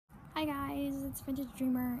Hi guys, it's Vintage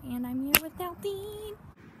Dreamer, and I'm here with Alpine.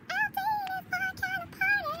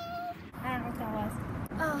 I don't know what that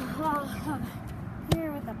was.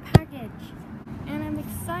 Here with a package, and I'm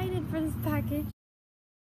excited for this package.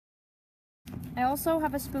 I also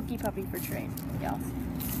have a spooky puppy for trade, y'all.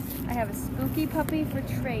 I have a spooky puppy for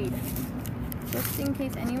trade, just in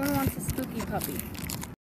case anyone wants a spooky puppy.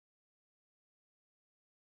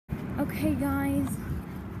 Okay, guys.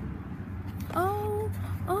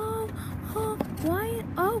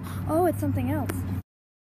 Oh, it's something else.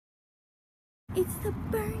 It's the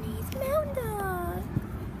Bernese Mountain Dog.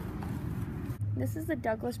 This is the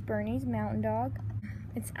Douglas Bernese Mountain Dog.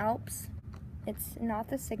 It's Alps. It's not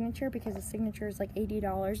the signature because the signature is like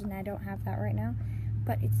 $80 and I don't have that right now.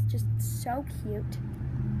 But it's just so cute.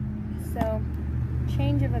 So,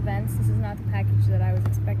 change of events. This is not the package that I was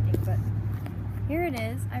expecting, but here it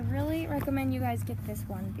is. I really recommend you guys get this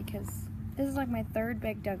one because this is like my third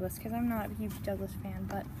big Douglas because I'm not a huge Douglas fan,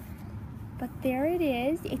 but there it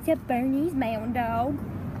is. It's a Bernese Mountain Dog.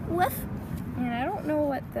 Woof! And I don't know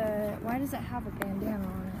why does it have a bandana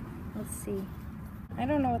on it? Let's see. I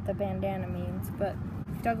don't know what the bandana means, but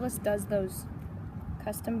Douglas does those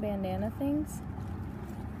custom bandana things.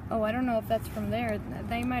 Oh, I don't know if that's from there.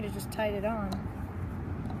 They might have just tied it on.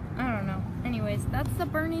 I don't know. Anyways, that's the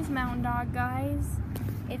Bernese Mountain Dog, guys.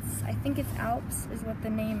 I think it's Alps is what the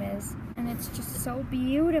name is. And it's just so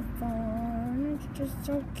beautiful. It's just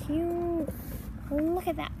so cute. Look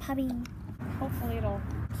at that puppy. Hopefully it'll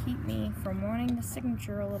keep me from wanting the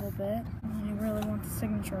signature a little bit. I really want the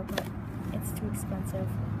signature, but it's too expensive.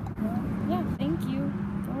 Well, yeah, thank you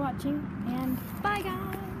for watching, and bye,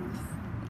 guys.